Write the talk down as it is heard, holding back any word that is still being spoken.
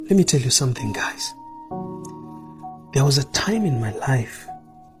Let me tell you something, guys. There was a time in my life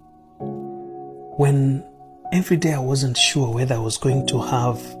when every day I wasn't sure whether I was going to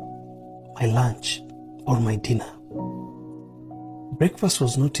have my lunch or my dinner. Breakfast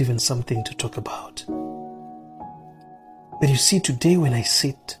was not even something to talk about. But you see, today when I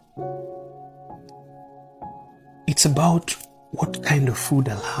sit, it's about what kind of food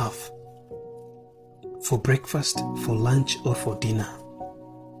I'll have for breakfast, for lunch, or for dinner.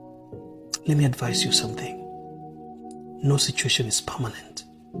 Let me advise you something. No situation is permanent.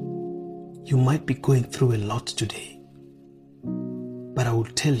 You might be going through a lot today. But I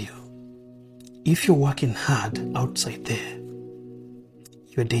will tell you, if you're working hard outside there,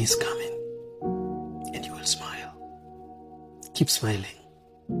 your day is coming and you will smile. Keep smiling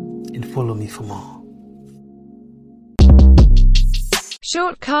and follow me for more.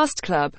 Shortcast Club.